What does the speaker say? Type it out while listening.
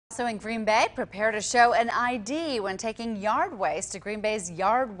Also in Green Bay, prepare to show an ID when taking yard waste to Green Bay's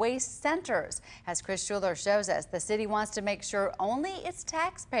yard waste centers. As Chris Schuler shows us, the city wants to make sure only its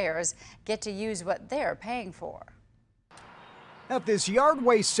taxpayers get to use what they're paying for. At this yard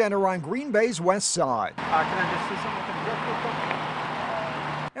waste center on Green Bay's west side, Can I just see something real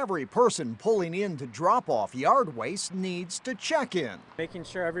quick? every person pulling in to drop off yard waste needs to check in. Making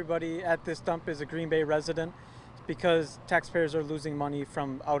sure everybody at this dump is a Green Bay resident, because taxpayers are losing money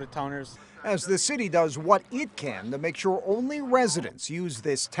from out-of-towners. As the city does what it can to make sure only residents use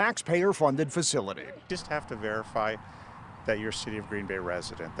this taxpayer-funded facility. Just have to verify that you're a City of Green Bay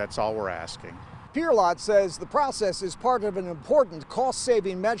resident. That's all we're asking. Pierlot says the process is part of an important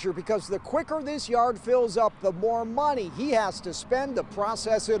cost-saving measure because the quicker this yard fills up, the more money he has to spend to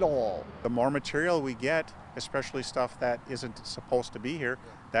process it all. The more material we get, especially stuff that isn't supposed to be here,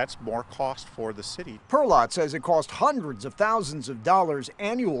 that's more cost for the city. Pierlot says it costs hundreds of thousands of dollars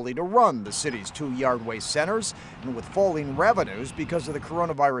annually to run the city's 2 yard waste centers. And with falling revenues because of the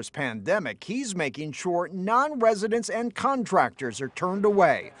coronavirus pandemic, he's making sure non-residents and contractors are turned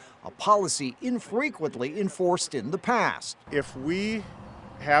away, a policy infrequently enforced in the past. If we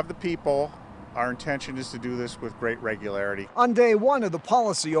have the people, our intention is to do this with great regularity. On day 1 of the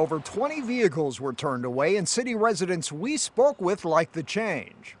policy, over 20 vehicles were turned away, and city residents we spoke with liked the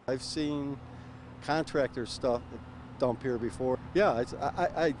change. I've seen contractor stuff dump here before. Yeah,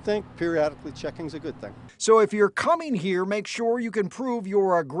 I think periodically checking is a good thing. So if you're coming here, make sure you can prove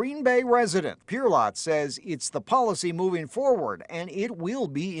you're a Green Bay resident. Pierlot says it's the policy moving forward, and it will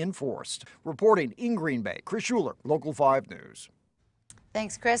be enforced. Reporting in Green Bay, Chris Schuler, Local 5 News.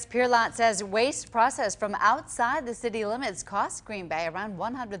 Thanks, Chris. Pierlot says waste processed from outside the city limits costs Green Bay around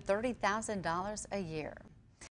 $130,000 a year.